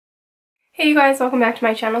Hey you guys, welcome back to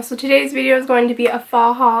my channel. So today's video is going to be a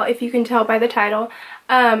fall haul, if you can tell by the title.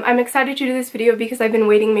 I'm excited to do this video because I've been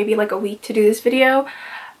waiting maybe like a week to do this video,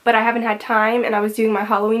 but I haven't had time and I was doing my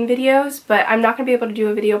Halloween videos, but I'm not going to be able to do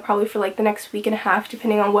a video probably for like the next week and a half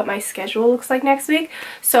depending on what my schedule looks like next week.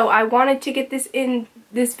 So I wanted to get this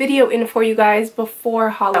video in for you guys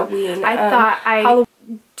before Halloween. I thought I'd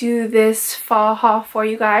do this fall haul for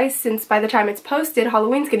you guys since by the time it's posted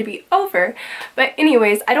Halloween's gonna be over. But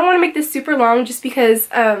anyways, I don't want to make this super long just because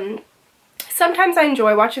sometimes I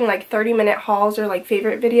enjoy watching like 30-minute hauls or like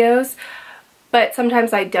favorite videos, but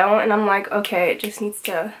sometimes I don't and I'm like, okay, it just needs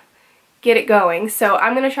to get it going. So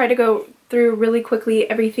I'm gonna try to go through really quickly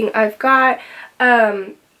everything I've got.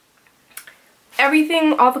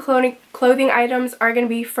 Everything, all the clothing items are gonna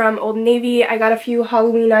be from Old Navy. I got a few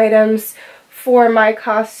Halloween items for my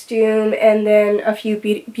costume and then a few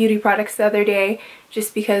beauty products the other day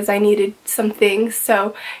just because I needed some things.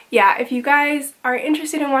 So yeah, if you guys are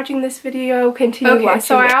interested in watching this video, continue watching.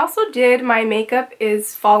 So I also did, my makeup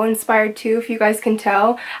is fall inspired too, if you guys can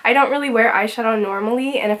tell. I don't really wear eyeshadow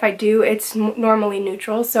normally, and if I do, it's normally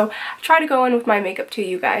neutral, so I try to go in with my makeup too,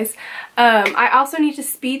 you guys. I also need to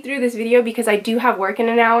speed through this video because I do have work in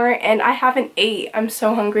an hour and I haven't ate. I'm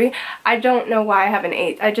so hungry. I don't know why I haven't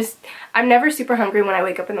ate. I'm never super hungry when I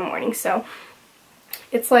wake up in the morning, so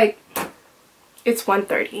it's like it's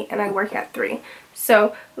 1:30 and I work at 3.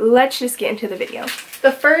 So let's just get into the video.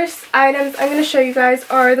 The first items I'm going to show you guys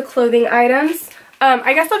are the clothing items.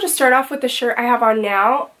 I guess I'll just start off with the shirt I have on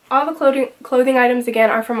now. All the clothing items again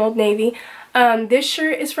are from Old Navy. This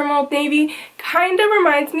shirt is from Old Navy. Kind of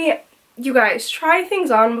reminds me, you guys, try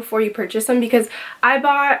things on before you purchase them because I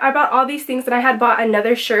bought all these things and I had bought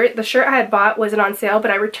another shirt. The shirt I had bought wasn't on sale,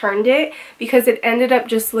 but I returned it because it ended up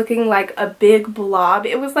just looking like a big blob.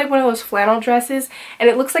 It was like one of those flannel dresses and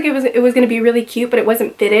it looks like it was going to be really cute, but it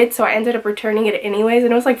wasn't fitted, so I ended up returning it anyways,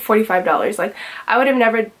 and it was like $45. Like, I would have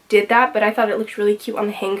never did that, but I thought it looked really cute on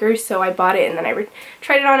the hanger, so I bought it and then I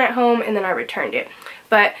tried it on at home and then I returned it.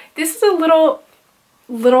 But this is a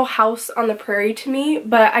little house on the prairie to me,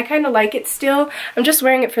 but I kind of like it still. I'm just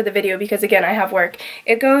wearing it for the video because again I have work.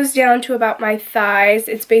 It goes down to about my thighs.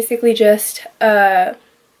 It's basically just a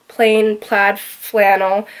plain plaid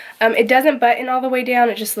flannel. It doesn't button all the way down,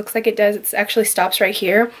 it just looks like it does. It actually stops right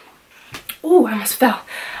here. Ooh, I almost fell.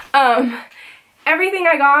 Everything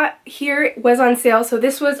I got here was on sale, so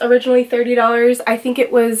this was originally $30. I think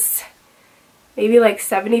it was maybe like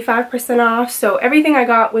 75% off, so everything I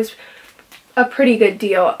got was a pretty good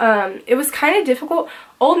deal. It was kind of difficult.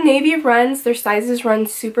 Old Navy runs, their sizes run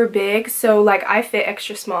super big, so like I fit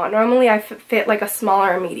extra small. Normally I fit like a small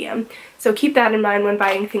or a medium, so keep that in mind when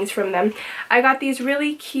buying things from them. I got these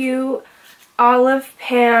really cute olive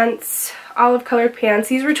colored pants.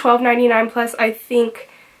 These were $12.99 plus I think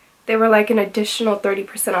they were like an additional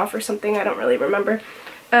 30% off or something. I don't really remember.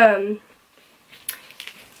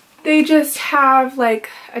 They just have like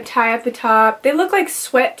a tie at the top. They look like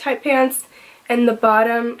sweat type pants and the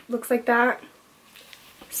bottom looks like that.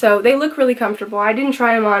 So they look really comfortable. I didn't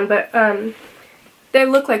try them on, but they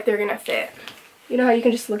look like they're gonna fit. You know how you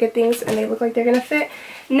can just look at things and they look like they're gonna fit?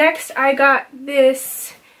 Next I got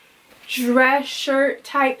this dress shirt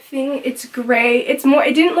type thing. It's gray. It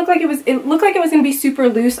looked like it was gonna be super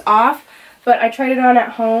loose off, but I tried it on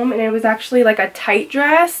at home and it was actually like a tight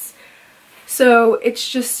dress. So it's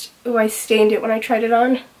just, oh, I stained it when I tried it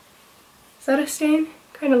on. Is that a stain?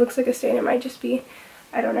 Kind of looks like a stain. It might just be,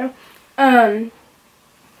 I don't know.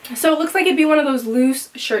 So it looks like it'd be one of those loose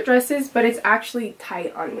shirt dresses, but it's actually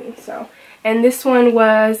tight on me. So, and this one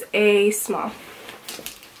was a small.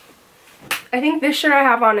 I think this shirt I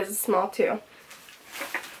have on is a small too.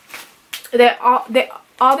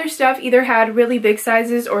 All their stuff either had really big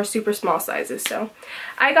sizes or super small sizes. So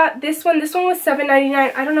I got this one. This one was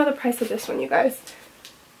 $7.99. I don't know the price of this one, you guys.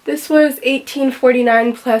 This was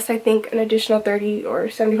 $18.49 plus I think an additional 30 or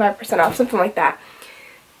 75% off, something like that.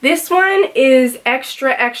 This one is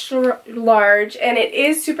extra large and it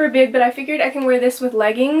is super big, but I figured I can wear this with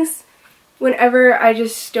leggings whenever I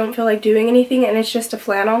just don't feel like doing anything, and it's just a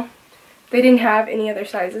flannel. They didn't have any other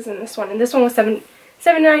sizes in this one, and this one was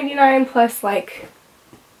 $7.99 plus like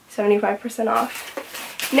 75% off.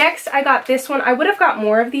 Next, I got this one. I would have got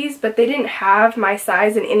more of these, but they didn't have my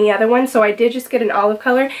size in any other one, so I did just get an olive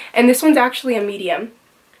color, and this one's actually a medium,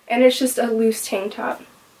 and it's just a loose tank top.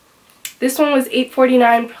 This one was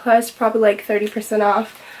 $8.49 plus probably like 30%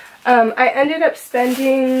 off. I ended up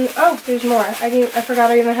spending, oh, there's more. I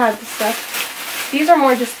forgot I even had this stuff. These are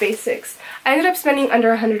more just basics. I ended up spending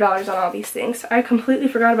under $100 on all these things. I completely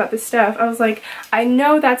forgot about this stuff. I was like, I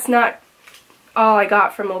know that's not all I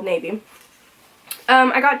got from Old Navy.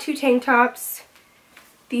 I got 2 tank tops.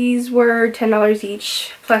 These were $10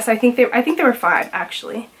 each. Plus, I think they were 5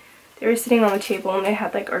 actually. They were sitting on the table and they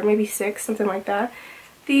had like, or maybe 6, something like that.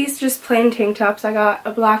 These just plain tank tops. I got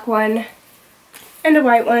a black one and a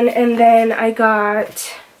white one, and then I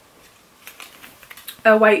got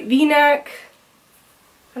a white V-neck.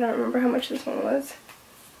 I don't remember how much this one was.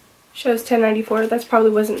 Shows $10.94. That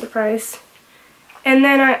probably wasn't the price. And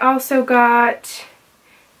then I also got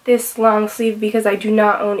this long sleeve because I do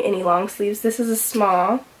not own any long sleeves. This is a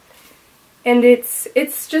small, and it's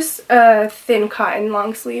just a thin cotton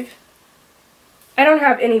long sleeve. I don't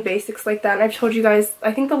have any basics like that, and I've told you guys,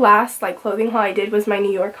 I think the last like clothing haul I did was my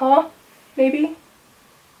New York haul. Maybe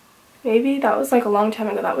that was like a long time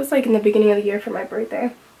ago. That was like in the beginning of the year for my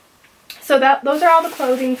birthday. So those are all the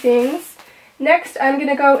clothing things. Next, I'm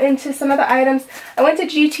gonna go into some of the items. I went to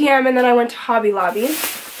GTM and then I went to Hobby Lobby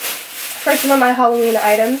for some of my Halloween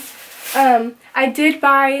items. I did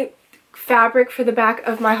buy fabric for the back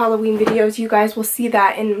of my Halloween videos. You guys will see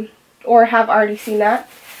that or have already seen that.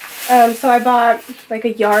 So I bought like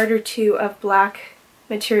a yard or 2 of black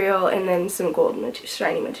material and then some gold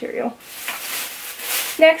shiny material.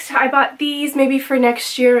 Next, I bought these maybe for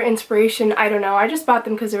next year inspiration. I don't know. I just bought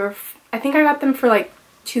them because they were, I think I got them for like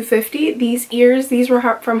 $2.50. These ears, these were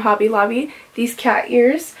from Hobby Lobby. These cat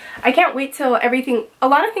ears. I can't wait till everything, a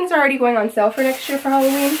lot of things are already going on sale for next year for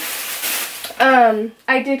Halloween.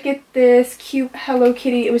 I did get this cute Hello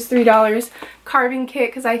Kitty, it was $3, carving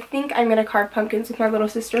kit because I think I'm going to carve pumpkins with my little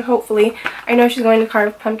sister, hopefully. I know she's going to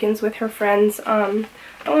carve pumpkins with her friends. Oh,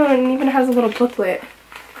 and it even has a little booklet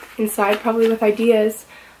inside, probably with ideas.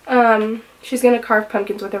 She's going to carve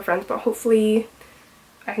pumpkins with her friends, but hopefully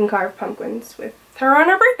I can carve pumpkins with her on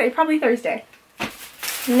her birthday, probably Thursday.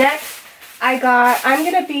 Next, I'm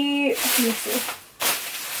going to be, let me see.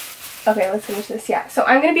 Okay, let's finish this. Yeah, so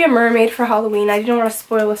I'm going to be a mermaid for Halloween. I didn't want to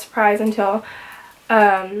spoil a surprise until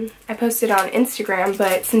I posted on Instagram,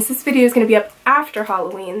 but since this video is going to be up after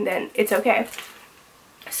Halloween, then it's okay.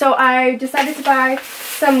 So I decided to buy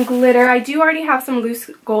some glitter. I do already have some loose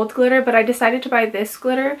gold glitter, but I decided to buy this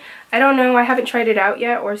glitter. I don't know, I haven't tried it out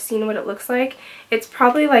yet or seen what it looks like. It's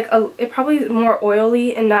probably like it probably is more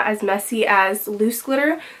oily and not as messy as loose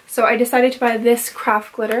glitter. So I decided to buy this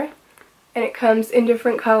craft glitter. And it comes in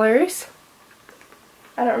different colors.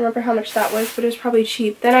 I don't remember how much that was, but it was probably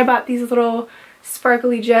cheap. Then I bought these little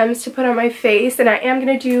sparkly gems to put on my face, and I am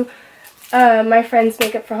going to do my friend's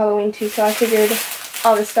makeup for Halloween too, so I figured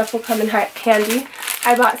all this stuff will come in handy.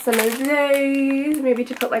 I bought some of these, maybe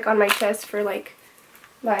to put like on my chest for like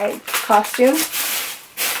my costume.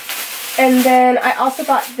 And then I also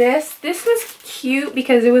bought this. This was cute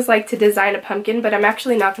because it was like to design a pumpkin, but I'm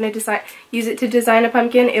actually not going to use it to design a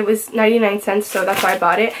pumpkin. It was 99 cents, so that's why I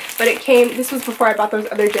bought it. But it came, this was before I bought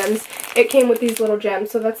those other gems. It came with these little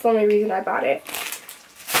gems, so that's the only reason I bought it.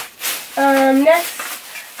 Next,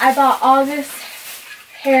 I bought all this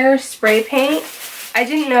hair spray paint. I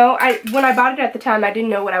didn't know, when I bought it at the time, I didn't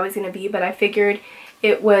know what I was going to be, but I figured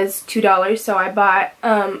it was $2, so I bought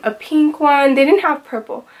a pink one. They didn't have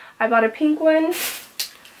purple. I bought a pink one,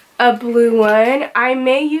 a blue one. I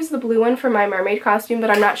may use the blue one for my mermaid costume,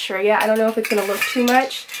 but I'm not sure yet. I don't know if it's going to look too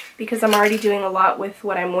much because I'm already doing a lot with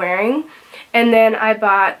what I'm wearing. And then I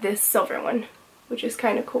bought this silver one, which is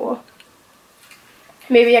kind of cool.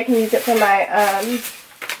 Maybe I can use it for my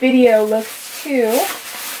video looks too.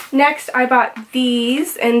 Next, I bought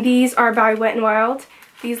these, and these are by Wet n Wild.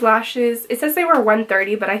 These lashes, it says they were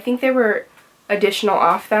 $130, but I think they were additional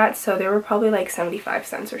off that, so they were probably like 75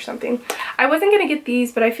 cents or something. I wasn't gonna get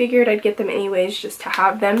these, but I figured I'd get them anyways just to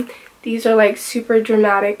have them. These are like super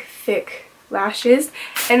dramatic thick lashes,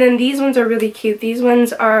 and then these ones are really cute. These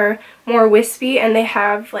ones are more wispy and they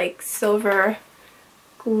have like silver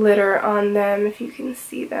glitter on them, if you can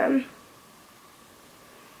see them.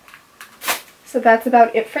 So that's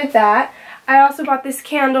about it for that. I also bought this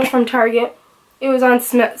candle from Target. It was on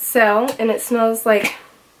sale, and it smells like,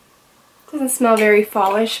 doesn't smell very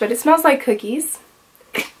fallish, but it smells like cookies.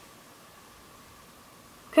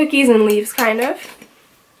 Cookies and leaves, kind of.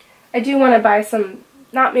 I do want to buy some,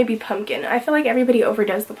 not maybe pumpkin. I feel like everybody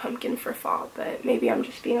overdoes the pumpkin for fall, but maybe I'm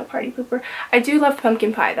just being a party pooper. I do love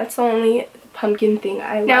pumpkin pie. That's the only pumpkin thing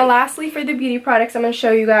I like. Now lastly, for the beauty products, I'm going to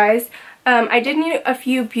show you guys. I did need a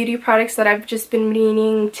few beauty products that I've just been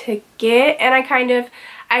meaning to get, and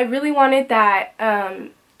I really wanted that,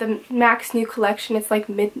 the Mac's new collection. It's like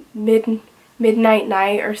Midnight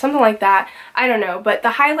Night or something like that. I don't know, but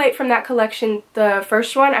the highlight from that collection, the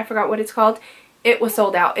first one, I forgot what it's called, it was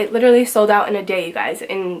sold out. It literally sold out in a day, you guys,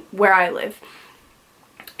 in where I live.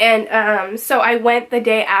 And so I went the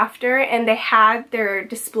day after, and they had their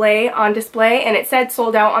display on display, and it said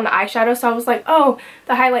sold out on the eyeshadow. So I was like, oh,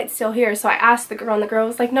 the highlight's still here. So I asked the girl, and the girl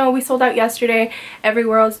was like, no, we sold out yesterday.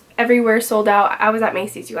 Everywhere sold out. I was at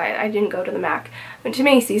Macy's, you guys. I didn't go to the MAC. I went to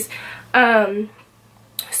Macy's.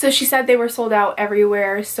 So she said they were sold out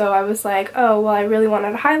everywhere, so I was like, oh, well, I really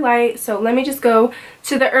wanted a highlight, so let me just go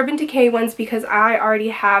to the Urban Decay ones because I already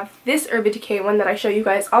have this Urban Decay one that I show you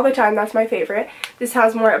guys all the time. That's my favorite. This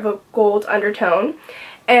has more of a gold undertone.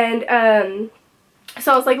 And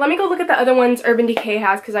so I was like, let me go look at the other ones Urban Decay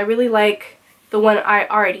has because I really like the one I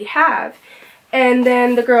already have. And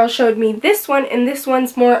then the girl showed me this one, and this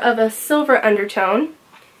one's more of a silver undertone.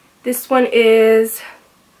 This one is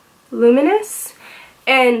Luminous.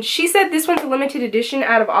 And she said this one's a limited edition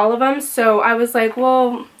out of all of them, so I was like,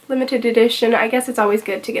 well, limited edition, I guess it's always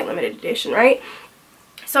good to get limited edition, right?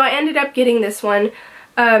 So I ended up getting this one.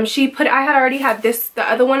 I had already had the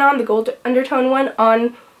other one on, the gold undertone one,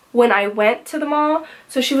 on when I went to the mall.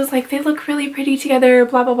 So she was like, they look really pretty together,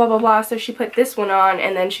 blah, blah, blah, blah, blah. So she put this one on,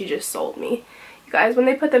 and then she just sold me. You guys, when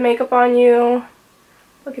they put the makeup on you,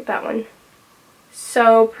 look at that one.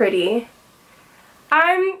 So pretty.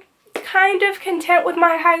 I'm kind of content with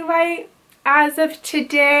my highlight as of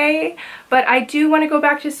today, but I do want to go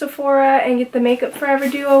back to Sephora and get the Makeup Forever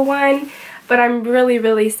Duo one, but I'm really,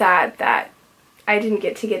 really sad that I didn't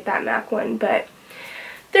get to get that MAC one, but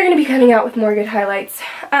they're going to be coming out with more good highlights.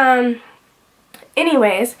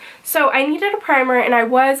 Anyways, so I needed a primer, and I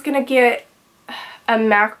was going to get a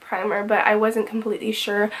MAC primer, but I wasn't completely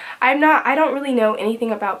sure. I don't really know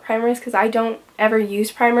anything about primers because I don't ever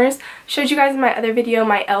use primers. I showed you guys in my other video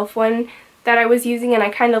my e.l.f. one that I was using, and I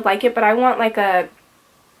kind of like it, but I want like a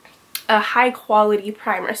high quality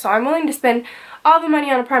primer. So I'm willing to spend all the money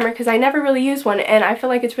on a primer because I never really use one, and I feel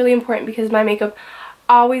like it's really important because my makeup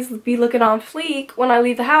always be looking on fleek when I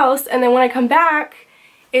leave the house, and then when I come back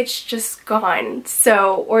it's just gone.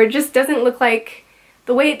 So, or it just doesn't look like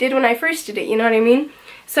the way it did when I first did it, you know what I mean?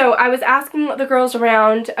 So I was asking the girls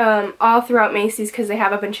around all throughout Macy's because they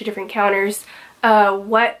have a bunch of different counters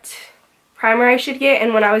what primer I should get,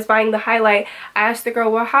 and when I was buying the highlight I asked the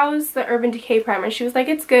girl, well, how's the Urban Decay primer? And she was like,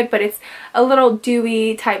 it's good, but it's a little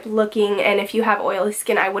dewy type looking, and if you have oily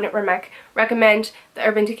skin I wouldn't recommend the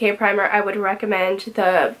Urban Decay primer. I would recommend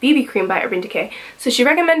the BB cream by Urban Decay. So she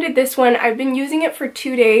recommended this one. I've been using it for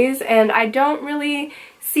 2 days and I don't really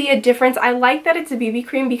see a difference. I like that it's a BB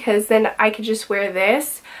cream because then I could just wear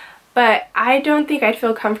this, but I don't think I'd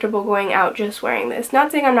feel comfortable going out just wearing this.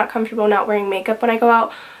 Not saying I'm not comfortable not wearing makeup when I go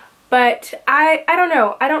out, but I don't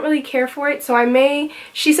know. I don't really care for it, so I may.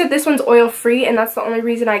 She said this one's oil free, and that's the only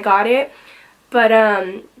reason I got it, but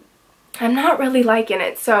I'm not really liking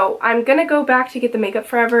it, so I'm gonna go back to get the Makeup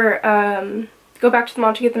Forever, go back to the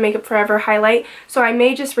mall to get the Makeup Forever highlight. So I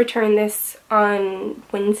may just return this on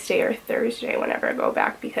Wednesday or Thursday whenever I go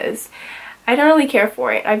back because I don't really care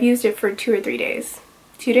for it. I've used it for 2 or 3 days.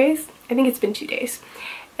 2 days? I think it's been 2 days.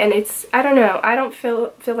 And it's, I don't know, I don't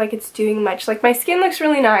feel like it's doing much. Like, my skin looks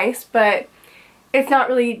really nice, but it's not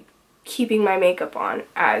really keeping my makeup on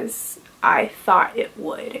as I thought it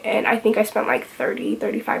would. And I think I spent like $30,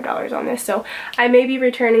 $35 on this. So I may be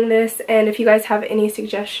returning this, and if you guys have any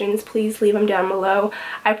suggestions, please leave them down below.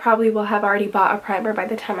 I probably will have already bought a primer by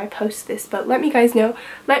the time I post this, but let me know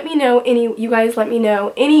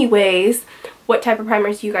anyways what type of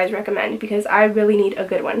primers you guys recommend, because I really need a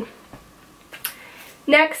good one.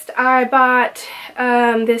 Next, I bought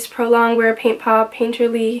this Pro Longwear Paint Pot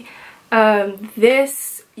Painterly.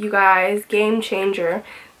 This, you guys, game changer.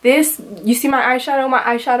 This, you see my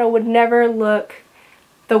eyeshadow would never look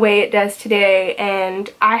the way it does today, and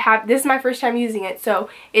this is my first time using it, so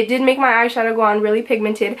it did make my eyeshadow go on really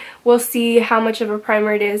pigmented. We'll see how much of a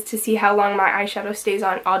primer it is to see how long my eyeshadow stays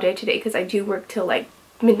on all day today, because I do work till like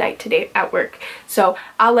midnight today at work, so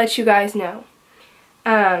I'll let you guys know.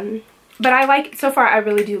 But so far I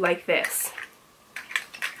really do like this.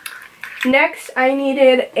 Next, I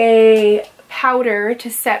needed a powder to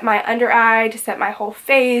set my under eye, to set my whole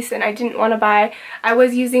face, and I didn't want to buy. I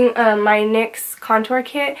was using my NYX contour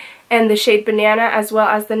kit and the shade Banana, as well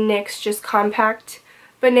as the NYX just compact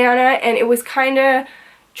Banana, and it was kind of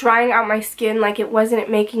drying out my skin. Like, it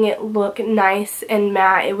wasn't making it look nice and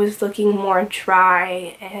matte. It was looking more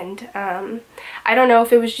dry, and I don't know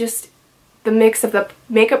if it was just the mix of the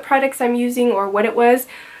makeup products I'm using or what it was.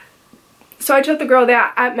 So I told the girl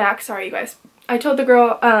at MAC, sorry you guys, I told the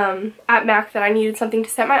girl at MAC that I needed something to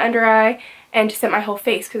set my under eye and to set my whole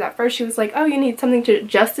face, because at first she was like, oh, you need something to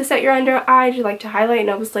just to set your under eye, like to highlight,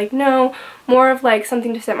 and I was like, no, more of like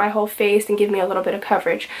something to set my whole face and give me a little bit of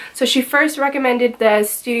coverage. So she first recommended the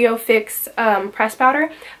Studio Fix press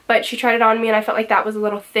powder, but she tried it on me and I felt like that was a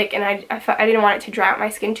little thick, and I didn't want it to dry out my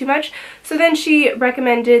skin too much. So then she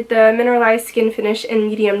recommended the Mineralized Skin Finish in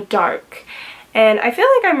medium dark, and I feel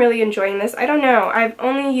like I'm really enjoying this. I don't know, I've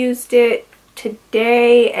only used it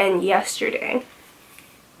today and yesterday.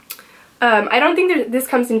 I don't think this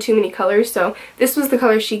comes in too many colors, so this was the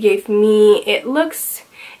color she gave me.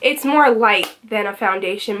 It's more light than a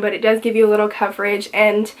foundation, but it does give you a little coverage,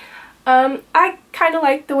 and I kind of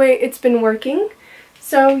like the way it's been working.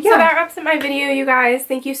 So yeah, so that wraps up my video, you guys.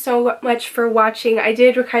 Thank you so much for watching. I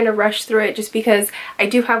did kind of rush through it just because I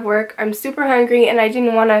do have work. I'm super hungry and I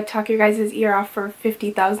didn't want to talk your guys' ear off for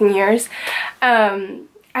 50,000 years.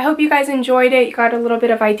 I hope you guys enjoyed it. You got a little bit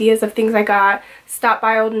of ideas of things I got. Stop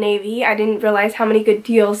by Old Navy. I didn't realize how many good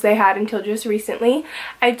deals they had until just recently.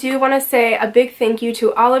 I do want to say a big thank you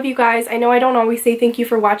to all of you guys. I know I don't always say thank you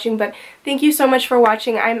for watching, but thank you so much for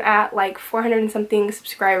watching. I'm at like 400 and something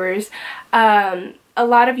subscribers. A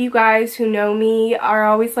lot of you guys who know me are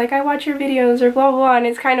always like, I watch your videos or blah blah blah, and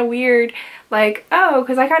it's kind of weird, like, oh,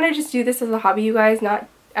 because I kind of just do this as a hobby, you guys, not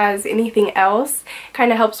as anything else.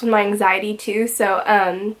 Kind of helps with my anxiety too. So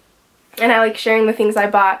and I like sharing the things I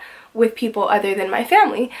bought with people other than my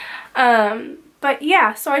family. But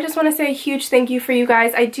yeah, so I just want to say a huge thank you for you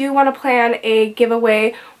guys. I do want to plan a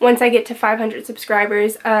giveaway once I get to 500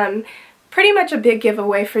 subscribers. Pretty much a big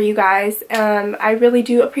giveaway for you guys. I really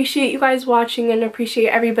do appreciate you guys watching, and appreciate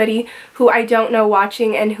everybody who I don't know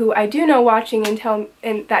watching and who I do know watching and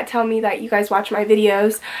tell me that you guys watch my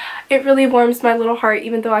videos. It really warms my little heart,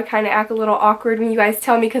 even though I kind of act a little awkward when you guys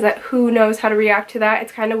tell me, because who knows how to react to that.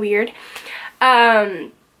 It's kind of weird.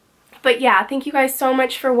 But yeah, thank you guys so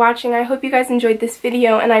much for watching. I hope you guys enjoyed this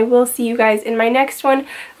video, and I will see you guys in my next one.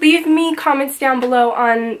 Leave me comments down below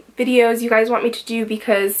on videos you guys want me to do,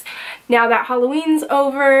 because now that Halloween's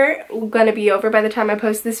gonna be over by the time I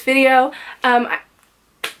post this video,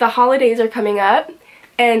 the holidays are coming up,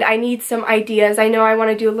 and I need some ideas. I know I want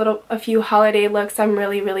to do a few holiday looks. I'm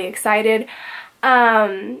really excited.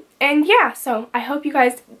 And yeah, so I hope you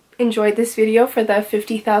guys enjoyed this video for the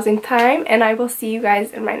 50,000th time, and I will see you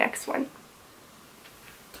guys in my next one.